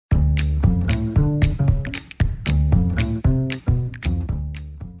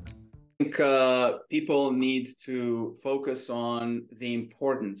think people need to focus on the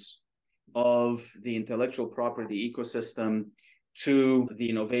importance of the intellectual property ecosystem to the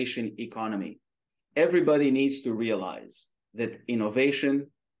innovation economy. Everybody needs to realize that innovation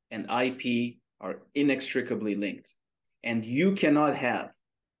and IP are inextricably linked. And you cannot have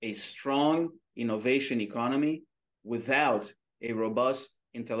a strong innovation economy without a robust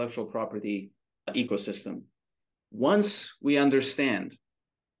intellectual property ecosystem. Once we understand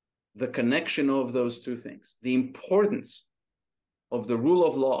the connection of those two things, the importance of the rule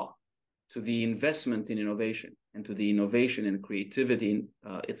of law to the investment in innovation and to the innovation and creativity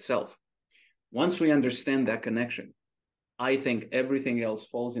itself, once we understand that connection, I think everything else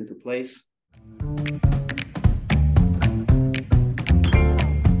falls into place.